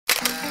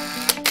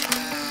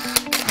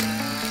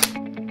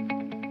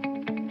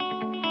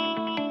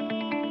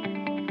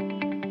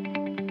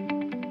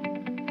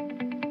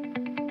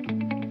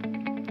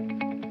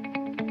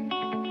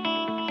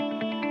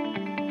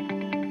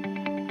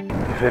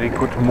Very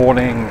good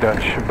morning,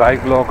 Dutch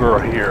bike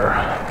vlogger here.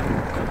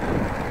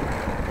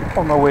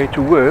 On my way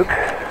to work.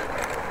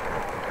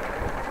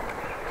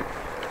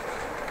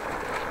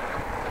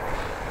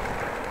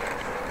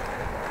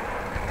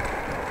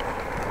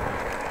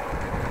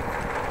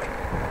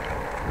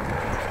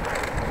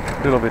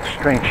 A little bit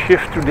strange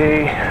shift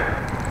today.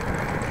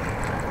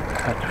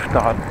 Had to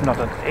start not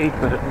at 8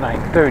 but at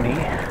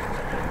 9:30.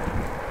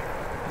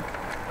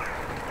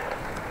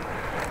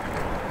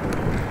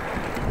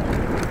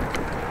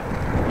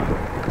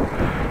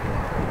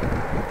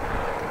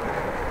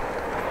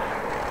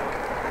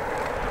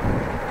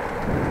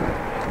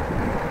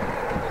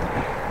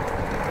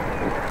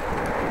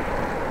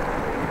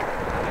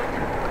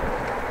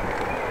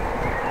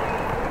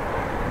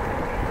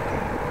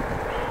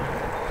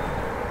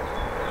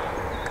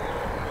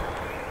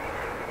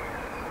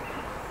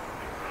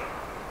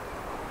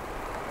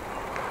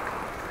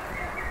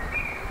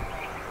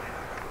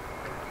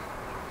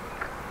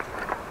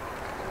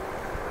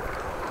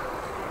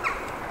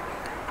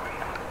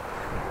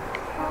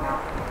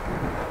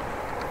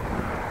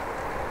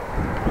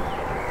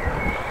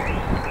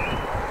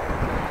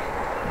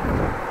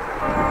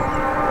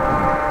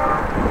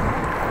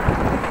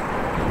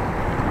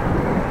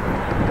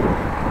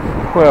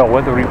 Well,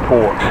 weather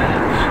report.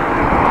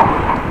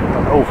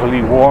 Not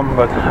overly warm,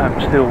 but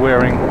I'm still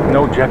wearing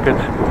no jacket,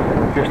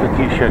 just a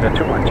t-shirt. I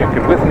took my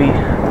jacket with me.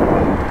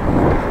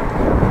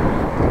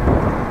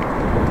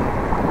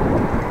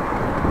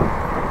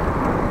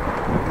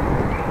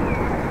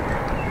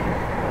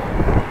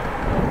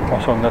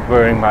 Also not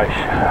wearing my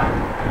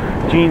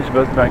jeans,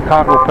 but my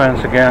cargo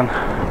pants again.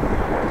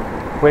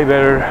 Way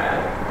better.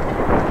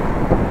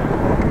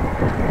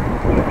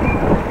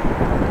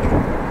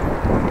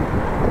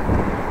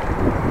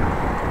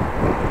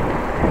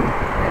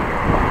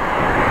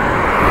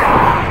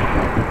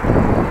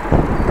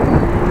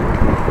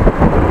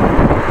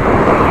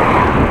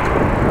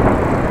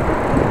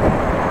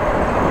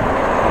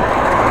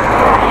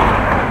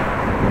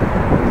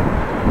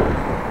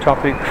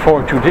 Topic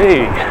for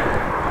today: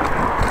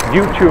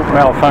 YouTube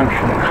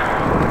malfunction.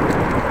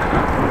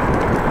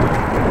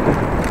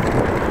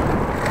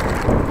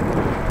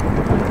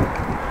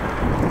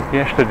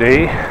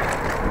 Yesterday,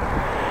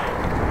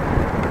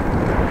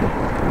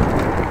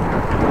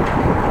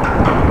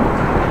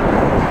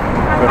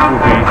 that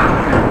will be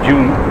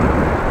June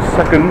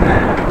 2nd,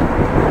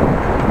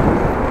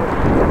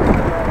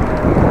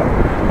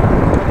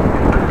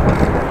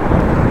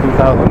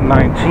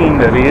 (2019),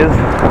 that is.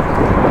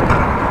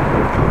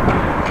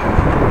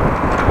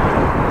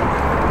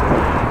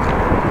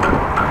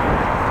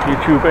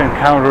 YouTube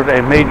encountered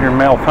a major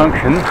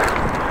malfunction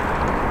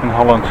in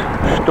Holland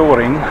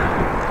storing.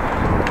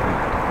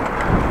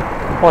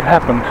 What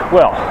happened?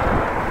 Well,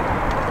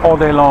 all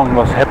day long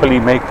was happily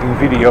making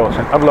videos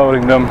and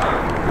uploading them.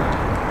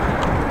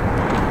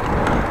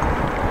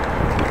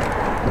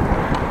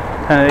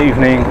 And in the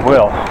evening,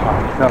 well,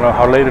 I don't know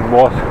how late it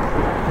was.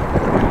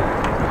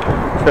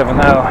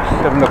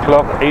 7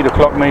 o'clock, 8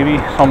 o'clock maybe,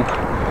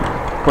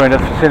 somewhere in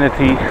that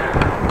vicinity.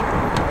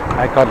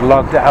 I got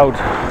locked out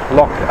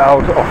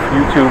of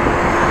YouTube,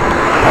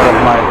 out of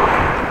my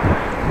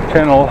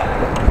channel.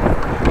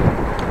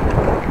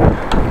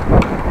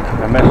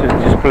 A message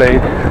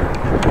displayed.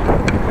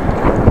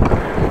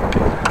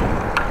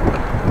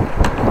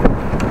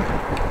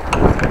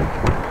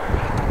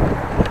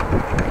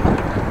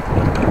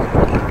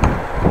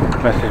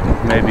 Message,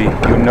 maybe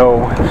you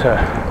know, it's a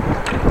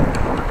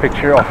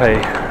picture of a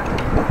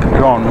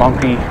drawn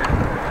monkey.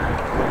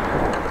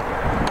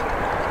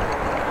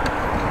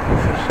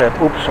 Said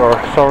oops or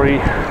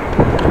sorry.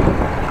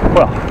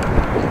 Well,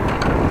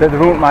 that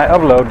ruined my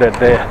upload that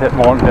day, that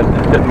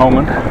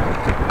moment.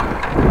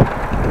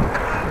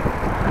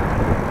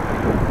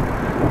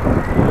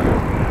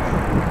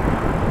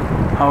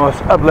 I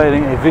was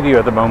uploading a video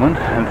at the moment,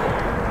 and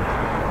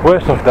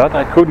worst of that,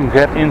 I couldn't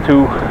get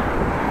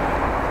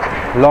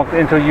logged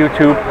into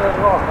YouTube,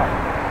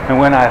 and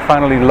when I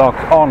finally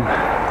logged on,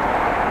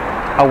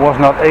 I was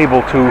not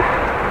able to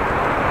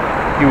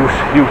use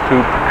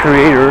YouTube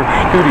Creator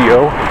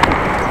Studio,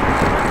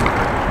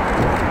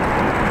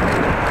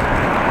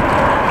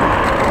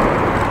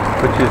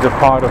 which is a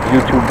part of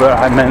YouTube where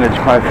I manage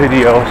my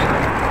videos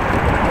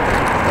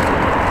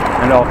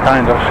and all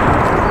kinds of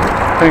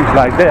things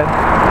like that.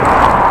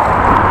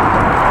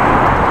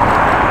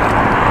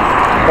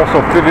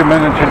 Also, Video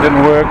Manager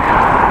didn't work.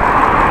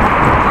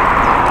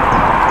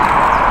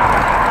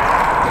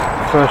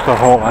 First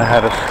of all, I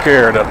had a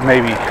scare that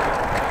maybe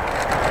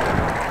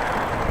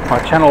my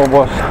channel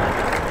was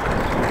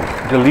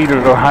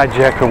deleted or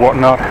hijacked or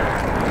whatnot,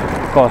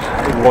 because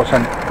it was a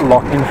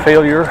login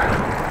failure.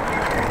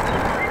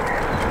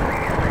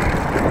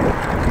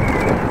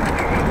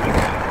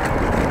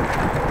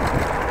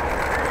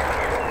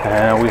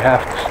 And we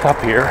have to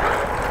stop here.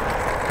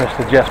 Just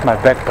adjust my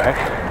backpack.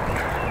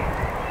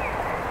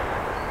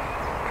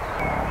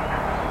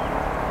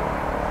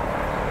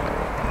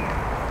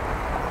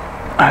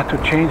 I had to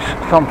change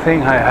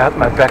something. I had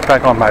my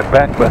backpack on my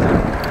back, but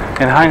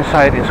in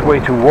hindsight it's way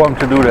too warm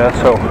to do that,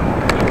 so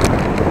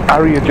I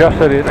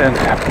readjusted it and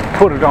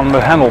put it on the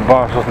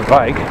handlebars of the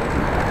bike,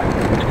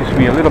 which gives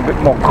me a little bit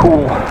more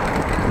cool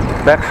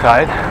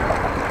backside.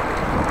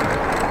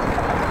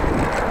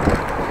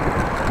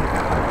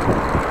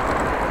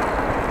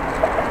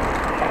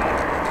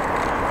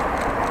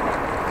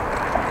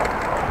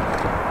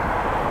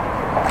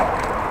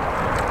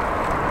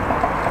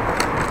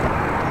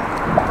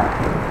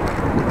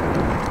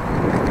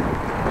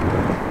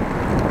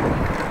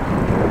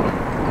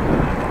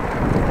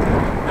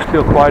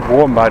 Still quite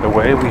warm, by the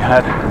way. We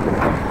had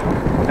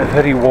a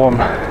very warm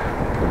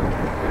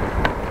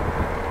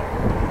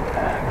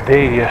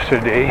day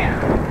yesterday.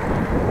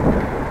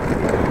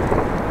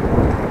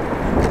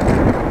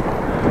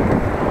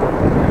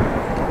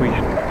 We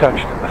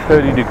touched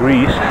 30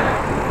 degrees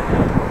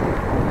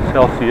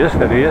Celsius,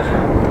 that is.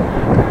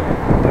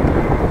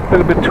 A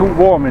little bit too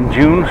warm in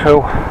June,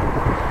 so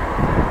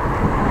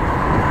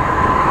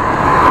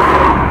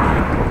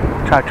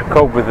try to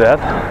cope with that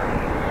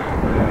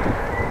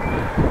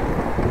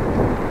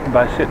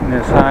by sitting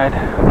inside.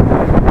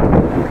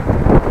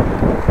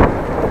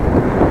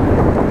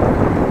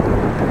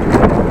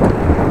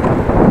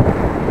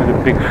 With a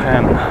big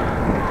fan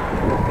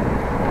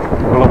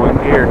blowing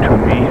air to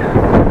me,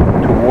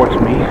 towards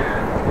me.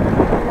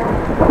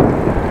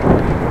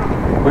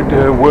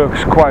 It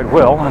works quite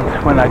well,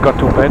 and when I got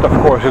to bed, of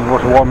course it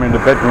was warm in the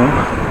bedroom.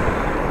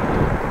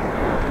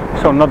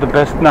 So not the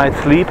best night's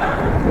sleep.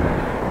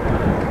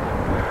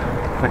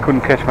 I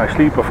couldn't catch my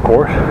sleep, of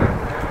course.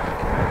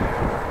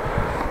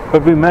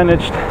 But we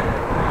managed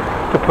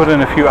to put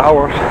in a few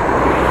hours.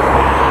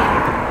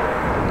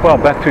 Well,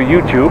 back to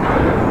YouTube.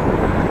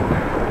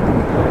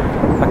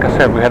 Like I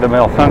said, we had a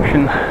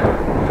malfunction.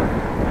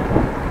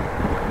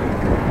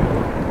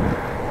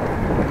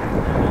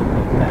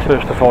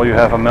 First of all, you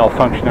have a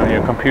malfunction on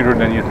your computer,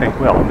 then you think,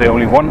 well, I'm the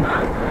only one.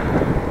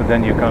 But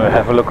then you're going to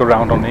have a look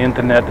around on the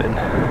internet and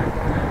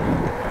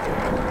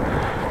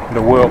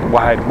the World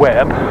Wide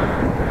Web.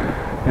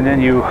 And then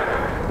you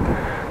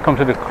come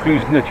to the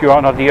conclusion that you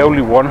are not the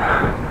only one.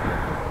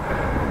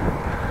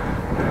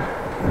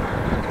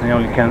 And the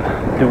only you can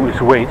do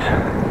is wait.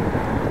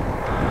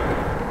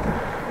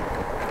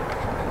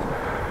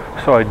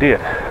 So I did.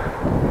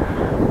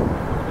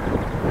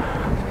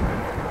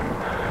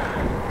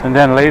 And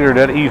then later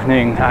that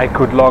evening I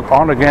could log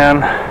on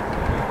again,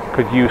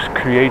 could use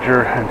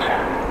Creator and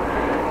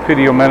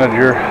Video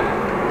Manager.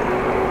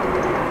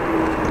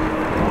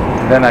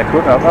 Then I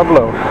could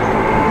upload.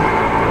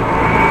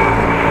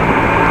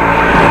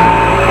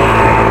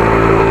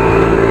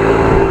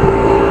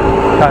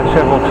 Tried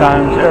several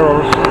times,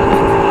 errors.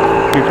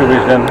 YouTube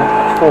is then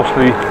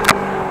falsely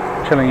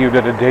telling you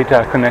that the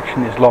data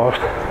connection is lost,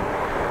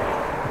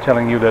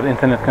 telling you that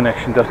internet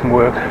connection doesn't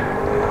work.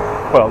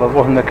 Well, that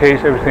wasn't the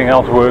case, everything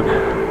else worked.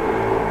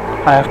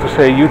 I have to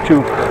say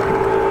YouTube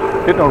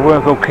did not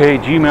work okay,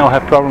 Gmail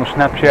had problems,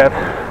 Snapchat,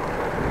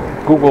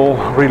 Google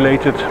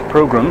related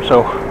programs,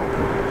 so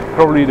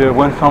probably there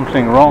went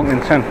something wrong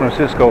in San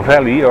Francisco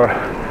Valley or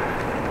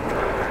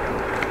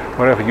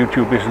wherever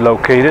YouTube is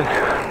located.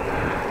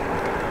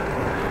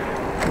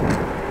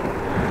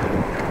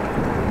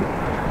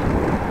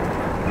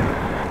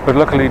 But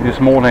luckily this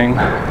morning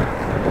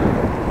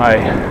I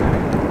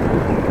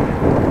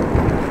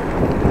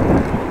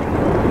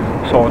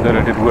saw that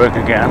it did work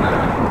again.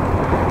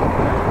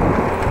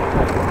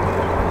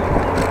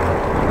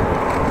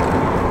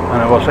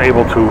 And I was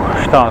able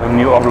to start a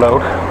new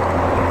upload.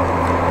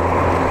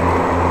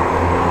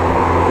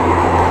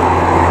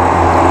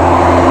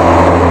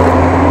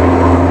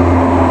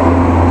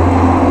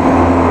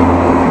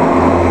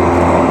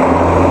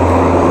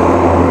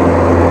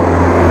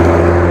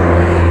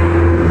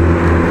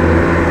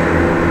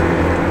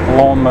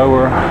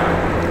 Lawnmower.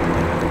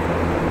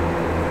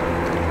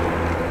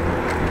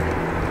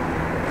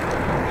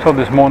 So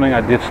this morning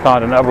I did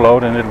start an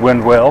upload and it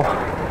went well.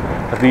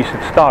 At least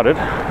it started.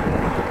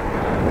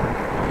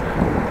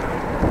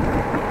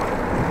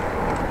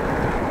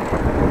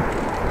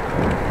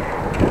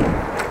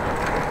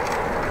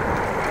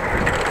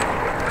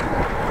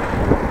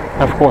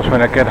 Of course,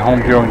 when I get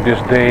home during this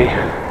day,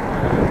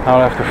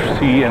 I'll have to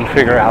see and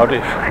figure out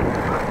if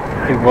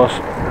it was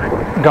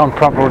done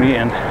properly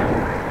and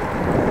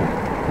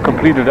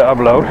completed the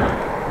upload.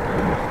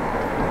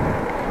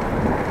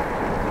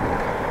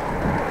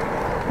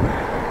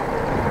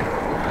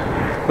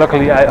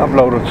 Luckily I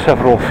uploaded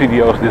several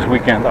videos this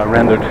weekend. I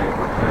rendered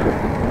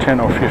 10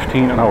 or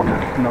 15, no,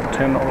 not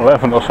 10 or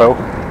 11 or so.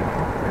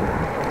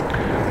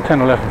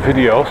 10 or 11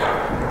 videos.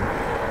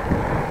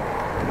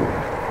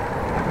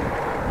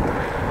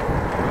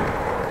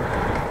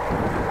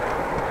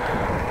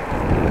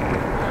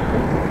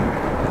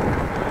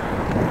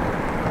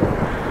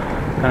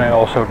 And I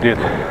also did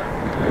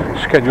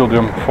schedule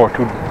them for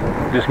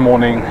this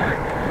morning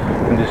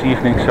and this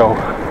evening, so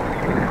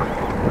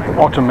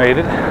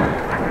automated.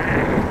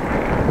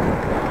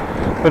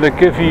 But it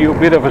gives you a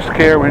bit of a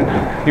scare when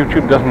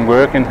YouTube doesn't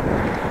work and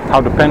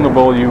how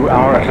dependable you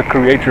are as a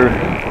creator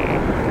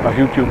of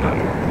YouTube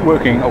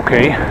working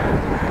okay.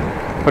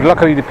 But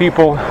luckily the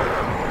people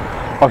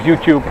of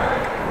YouTube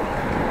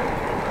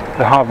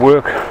the hard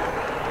work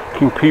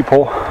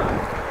people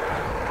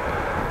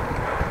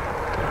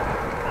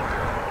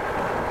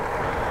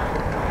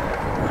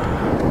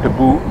the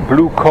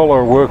blue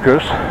collar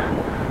workers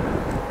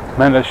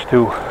managed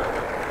to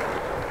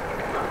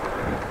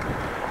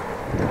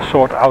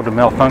sort out the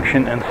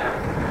malfunction and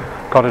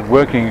got it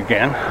working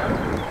again.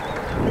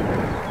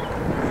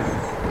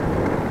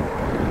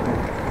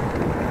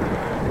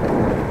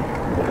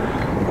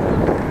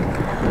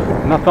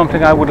 Not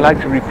something I would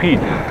like to repeat.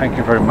 Thank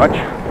you very much.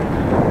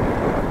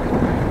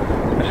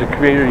 As a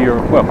creator,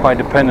 you're quite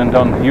dependent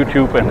on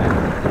YouTube and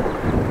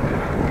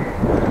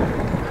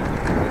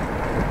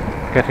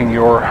getting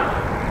your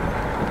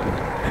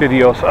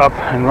videos up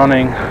and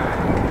running.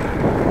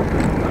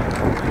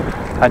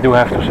 I do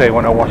have to say,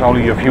 when I was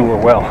only a viewer,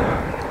 well,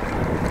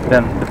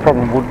 then the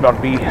problem would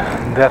not be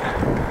that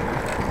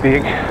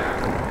big.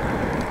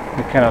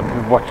 You cannot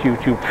watch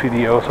YouTube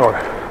videos or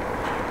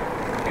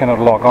cannot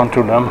log on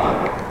to them.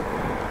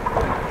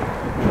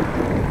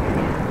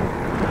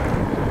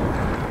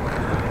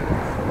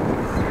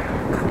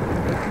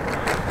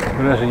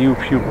 But as a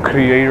YouTube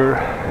creator,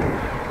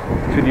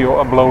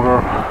 video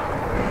uploader,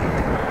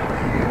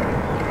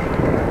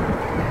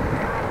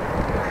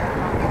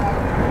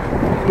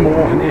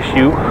 more of an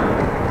issue.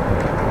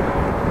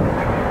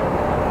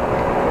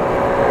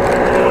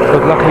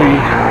 But luckily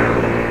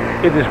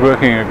it is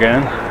working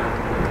again.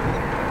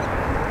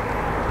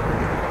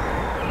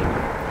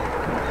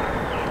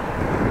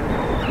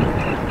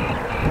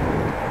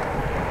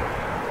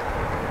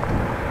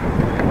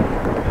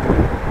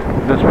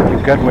 That's what you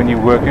get when you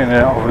work in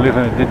or live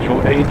in a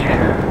digital age.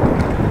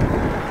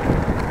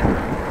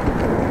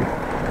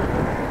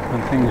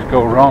 When things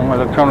go wrong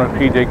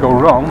electronically, they go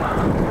wrong.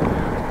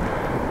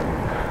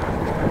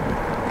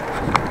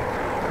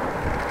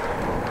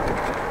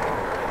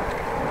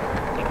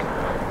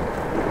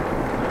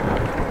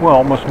 Well,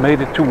 almost made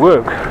it to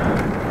work.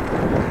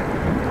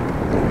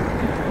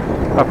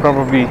 I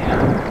probably,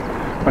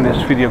 when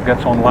this video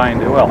gets online,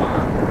 well,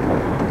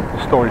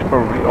 the story is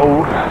probably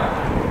old.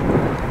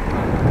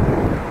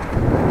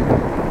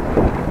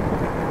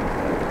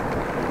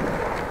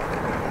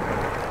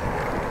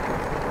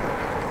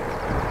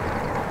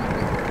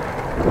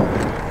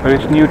 But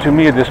it's new to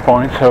me at this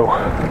point, so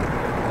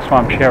that's why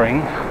I'm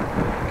sharing.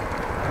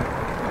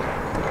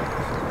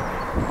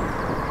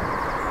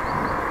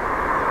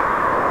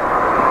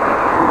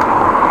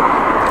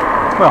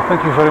 Well,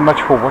 thank you very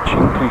much for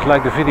watching. Please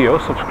like the video,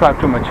 subscribe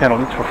to my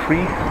channel, it's for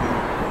free. If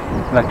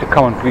you'd like to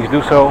comment, please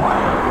do so.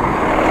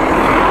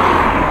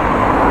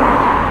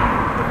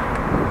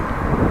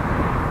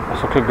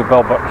 Also click the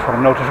bell button for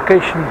a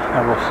notification.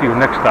 I will see you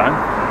next time.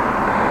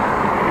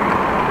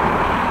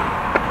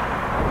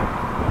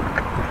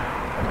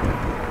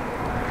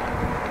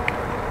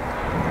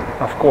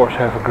 Of course,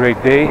 have a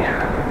great day.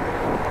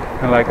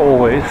 And like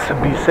always,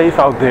 be safe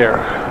out there.